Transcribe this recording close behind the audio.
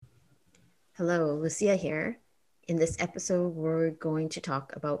Hello, Lucia here. In this episode, we're going to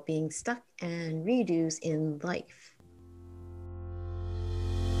talk about being stuck and redos in life.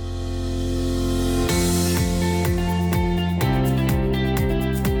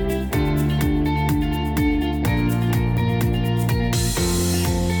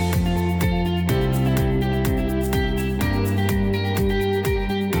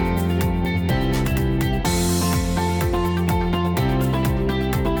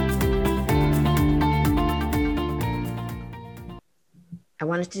 I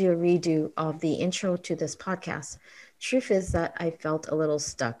wanted to do a redo of the intro to this podcast. Truth is that I felt a little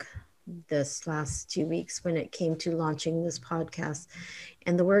stuck this last 2 weeks when it came to launching this podcast.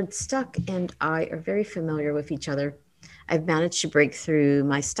 And the word stuck and I are very familiar with each other. I've managed to break through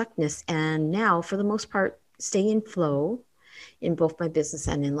my stuckness and now, for the most part, stay in flow in both my business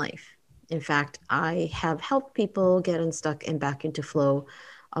and in life. In fact, I have helped people get unstuck and back into flow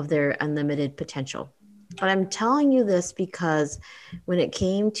of their unlimited potential. But I'm telling you this because when it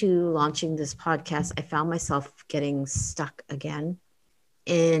came to launching this podcast, I found myself getting stuck again.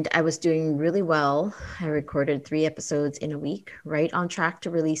 And I was doing really well. I recorded 3 episodes in a week, right on track to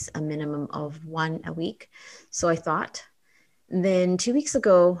release a minimum of one a week. So I thought. Then 2 weeks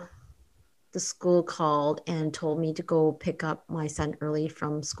ago, the school called and told me to go pick up my son early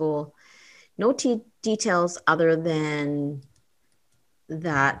from school. No details other than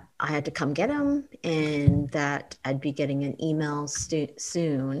that I had to come get him and that I'd be getting an email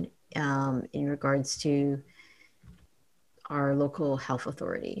soon in regards to our local health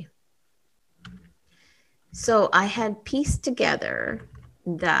authority. So I had pieced together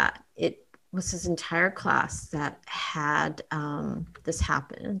that it was his entire class that had this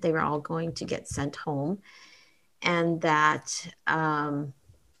happen. They were all going to get sent home, and that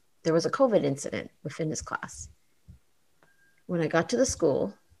there was a COVID incident within his class. When I got to the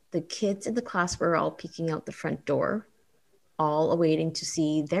school, the kids in the class were all peeking out the front door, all awaiting to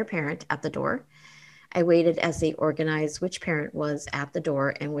see their parent at the door. I waited as they organized which parent was at the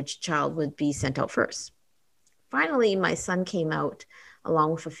door and which child would be sent out first. Finally, my son came out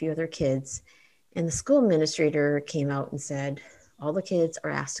along with a few other kids, and the school administrator came out and said, all the kids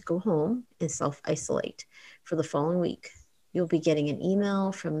are asked to go home and self-isolate for the following week. You'll be getting an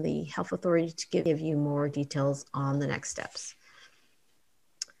email from the health authority to give you more details on the next steps.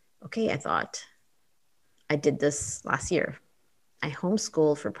 Okay, I thought. I did this last year. I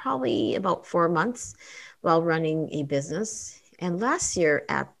homeschooled for probably about 4 months while running a business. And last year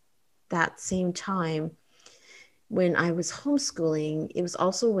at that same time, when I was homeschooling, it was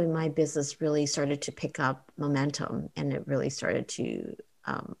also when my business really started to pick up momentum and it really started to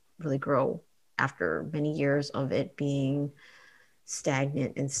really grow after many years of it being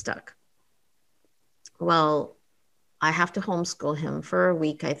stagnant and stuck. Well, I have to homeschool him for a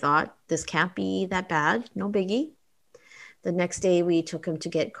week. I thought this can't be that bad. No biggie. The next day we took him to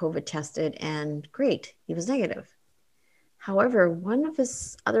get COVID tested and great, he was negative. However, one of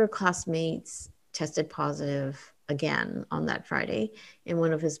his other classmates tested positive again on that Friday, and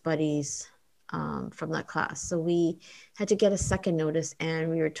one of his buddies from that class. So we had to get a second notice, and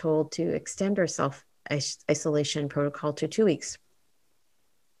we were told to extend our self-isolation protocol to 2 weeks.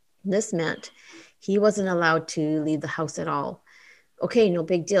 This meant he wasn't allowed to leave the house at all. Okay, no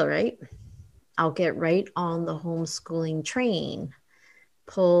big deal, right? I'll get right on the homeschooling train,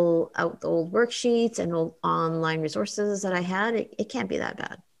 pull out the old worksheets and old online resources that I had. It can't be that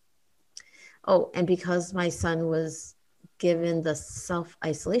bad. Oh, and because my son was given the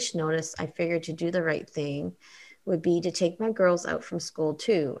self-isolation notice, I figured to do the right thing would be to take my girls out from school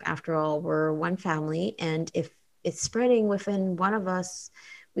too. After all, we're one family, and if it's spreading within one of us,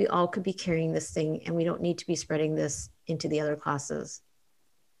 we all could be carrying this thing, and we don't need to be spreading this into the other classes.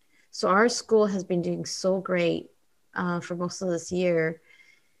 So our school has been doing so great for most of this year.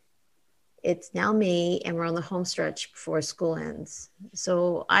 It's now May and we're on the home stretch before school ends.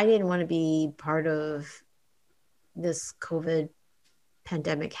 So I didn't want to be part of this COVID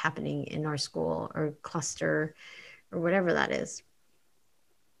pandemic happening in our school or cluster or whatever that is.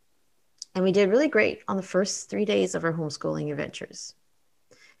 And we did really great on the first 3 days of our homeschooling adventures.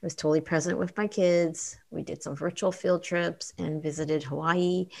 I was totally present with my kids. We did some virtual field trips and visited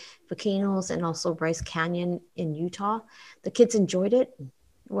Hawaii, volcanoes, and also Bryce Canyon in Utah. The kids enjoyed it.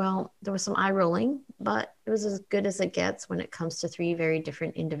 Well, there was some eye rolling, but it was as good as it gets when it comes to 3 very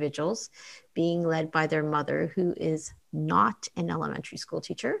different individuals being led by their mother, who is not an elementary school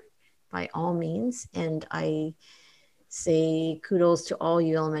teacher by all means. And I say kudos to all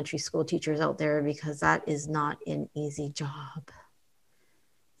you elementary school teachers out there, because that is not an easy job.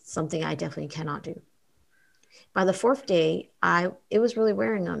 Something I definitely cannot do. By the 4th day, it was really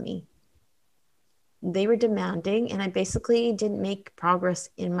wearing on me. They were demanding, and I basically didn't make progress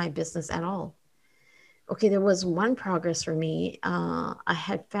in my business at all. Okay, there was one progress for me. I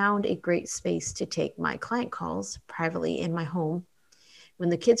had found a great space to take my client calls privately in my home when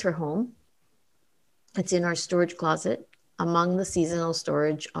the kids were home. It's in our storage closet among the seasonal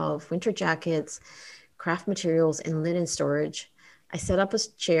storage of winter jackets, craft materials, and linen storage. I set up a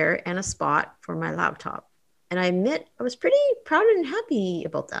chair and a spot for my laptop. And I admit I was pretty proud and happy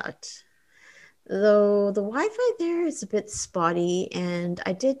about that. Though the Wi Fi there is a bit spotty, and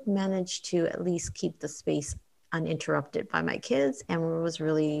I did manage to at least keep the space uninterrupted by my kids and was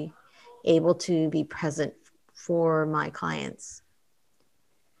really able to be present for my clients.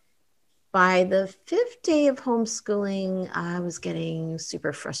 By the fifth day of homeschooling, I was getting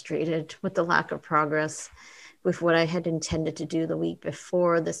super frustrated with the lack of progress with what I had intended to do the week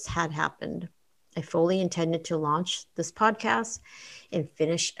before this had happened. I fully intended to launch this podcast and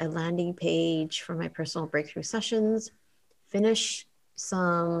finish a landing page for my personal breakthrough sessions, finish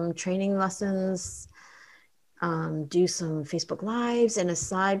some training lessons, do some Facebook Lives. And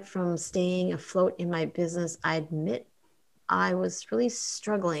aside from staying afloat in my business, I admit I was really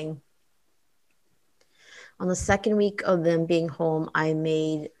struggling. On the second week of them being home, I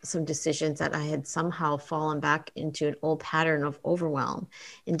made some decisions that I had somehow fallen back into an old pattern of overwhelm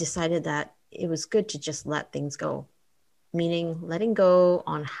and decided that it was good to just let things go, meaning letting go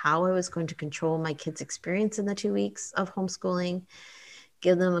on how I was going to control my kids' experience in the 2 weeks of homeschooling,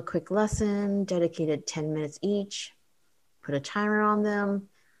 give them a quick lesson, dedicated 10 minutes each, put a timer on them,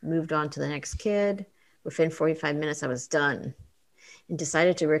 moved on to the next kid. Within 45 minutes, I was done and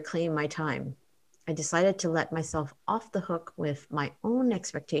decided to reclaim my time. I decided to let myself off the hook with my own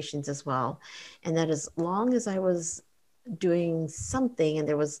expectations as well. And that as long as I was doing something and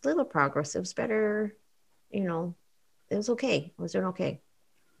there was little progress, it was better, you know, it was okay. I was doing okay.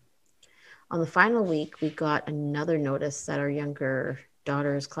 On the final week, we got another notice that our younger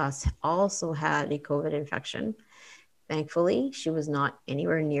daughter's class also had a COVID infection. Thankfully, she was not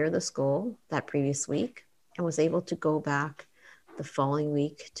anywhere near the school that previous week and was able to go back the following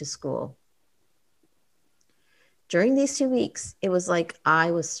week to school. During these 2 weeks, it was like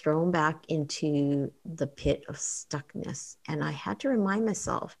I was thrown back into the pit of stuckness, and I had to remind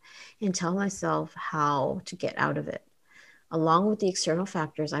myself and tell myself how to get out of it. Along with the external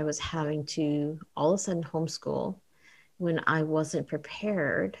factors, I was having to all of a sudden homeschool when I wasn't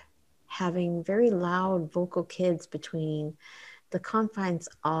prepared, having very loud vocal kids between the confines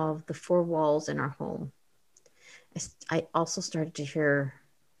of the four walls in our home. I also started to hear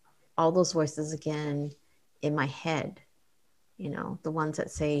all those voices again in my head, the ones that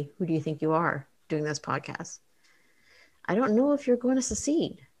say, "Who do you think you are doing this podcast? I don't know if you're going to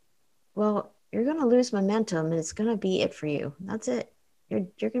succeed." Well, you're going to lose momentum and it's going to be it for you. That's it. You're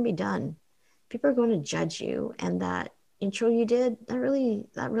going to be done. People are going to judge you. And that intro you did, that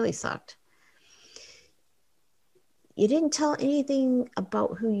really sucked. You didn't tell anything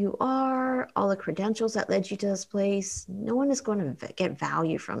about who you are, all the credentials that led you to this place. No one is going to get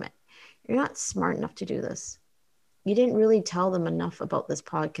value from it. You're not smart enough to do this. You didn't really tell them enough about this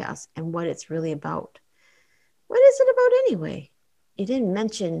podcast and what it's really about. What is it about anyway? You didn't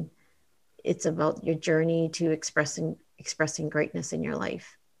mention it's about your journey to expressing greatness in your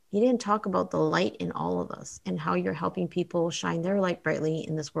life. You didn't talk about the light in all of us and how you're helping people shine their light brightly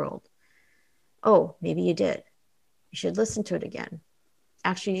in this world. Oh, maybe you did. You should listen to it again.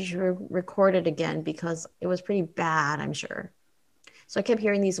 Actually, you should record it again because it was pretty bad, I'm sure. So I kept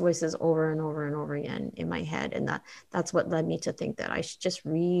hearing these voices over and over and over again in my head. And that's what led me to think that I should just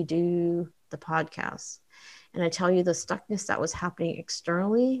redo the podcast. And I tell you, the stuckness that was happening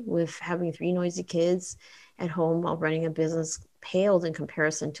externally with having 3 noisy kids at home while running a business paled in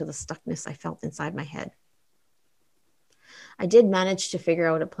comparison to the stuckness I felt inside my head. I did manage to figure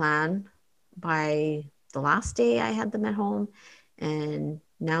out a plan by the last day I had them at home. And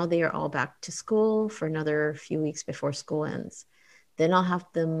now they are all back to school for another few weeks before school ends. Then I'll have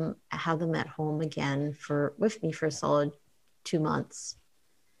them at home again with me for a solid 2 months.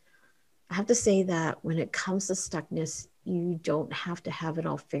 I have to say that when it comes to stuckness, you don't have to have it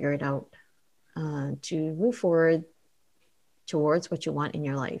all figured out to move forward towards what you want in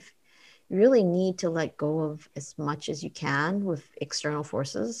your life. You really need to let go of as much as you can with external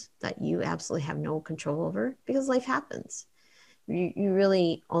forces that you absolutely have no control over because life happens. You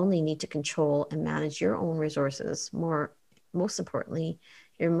really only need to control and manage your own resources, most importantly,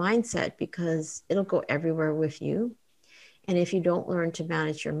 your mindset, because it'll go everywhere with you. And if you don't learn to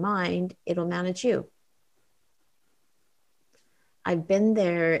manage your mind, it'll manage you. I've been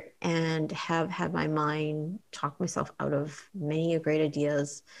there and have had my mind talk myself out of many great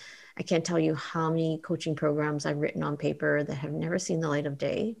ideas. I can't tell you how many coaching programs I've written on paper that have never seen the light of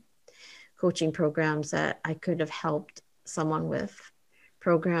day, coaching programs that I could have helped someone with,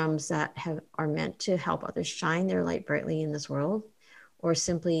 programs that are meant to help others shine their light brightly in this world, or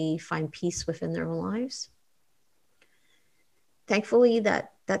simply find peace within their own lives. Thankfully,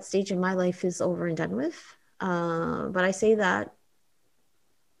 that stage in my life is over and done with. But I say that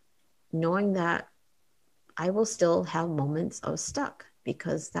knowing that I will still have moments of stuck,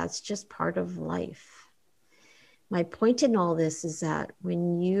 because that's just part of life. My point in all this is that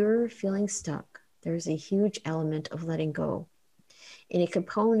when you're feeling stuck, there's a huge element of letting go and a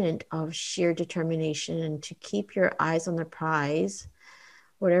component of sheer determination to keep your eyes on the prize.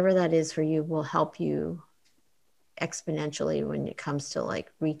 Whatever that is for you will help you exponentially when it comes to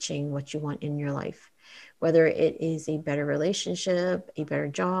like reaching what you want in your life, whether it is a better relationship, a better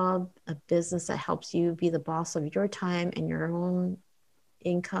job, a business that helps you be the boss of your time and your own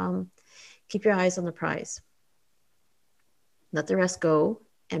income. Keep your eyes on the prize. Let the rest go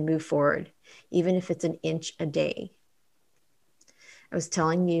and move forward, even if it's an inch a day. I was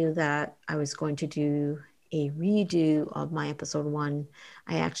telling you that I was going to do a redo of my episode 1.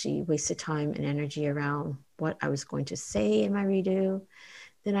 I actually wasted time and energy around what I was going to say in my redo.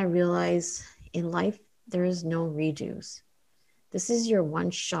 Then I realized in life, there is no redos. This is your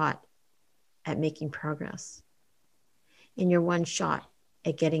one shot at making progress, and your one shot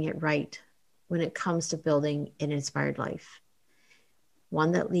at getting it right when it comes to building an inspired life,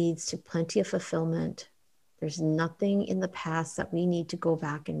 one that leads to plenty of fulfillment. There's nothing in the past that we need to go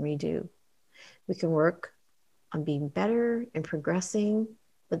back and redo. We can work on being better and progressing,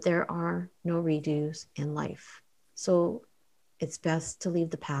 but there are no redos in life. So it's best to leave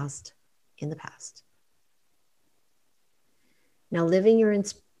the past in the past. Now, living your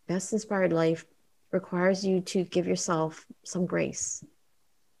best inspired life requires you to give yourself some grace.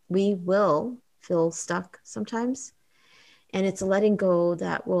 We will feel stuck sometimes, and it's a letting go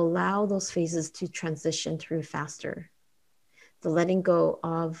that will allow those phases to transition through faster. The letting go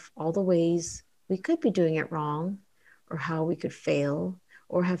of all the ways we could be doing it wrong, or how we could fail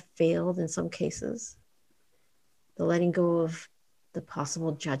or have failed in some cases. The letting go of the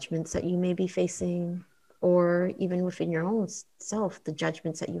possible judgments that you may be facing, or even within your own self, the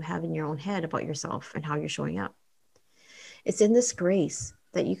judgments that you have in your own head about yourself and how you're showing up. It's in this grace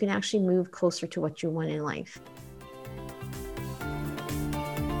that you can actually move closer to what you want in life.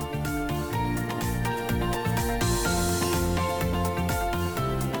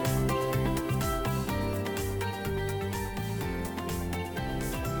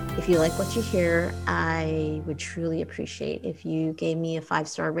 If you like what you hear, I would truly appreciate if you gave me a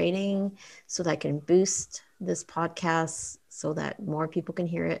 5-star rating so that I can boost this podcast so that more people can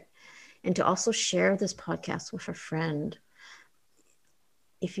hear it, and to also share this podcast with a friend.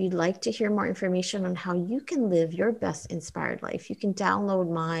 If you'd like to hear more information on how you can live your best inspired life, you can download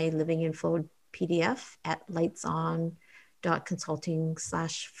my Living in Flow PDF at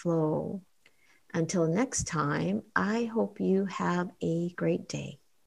lightson.consulting/flow. Until next time, I hope you have a great day.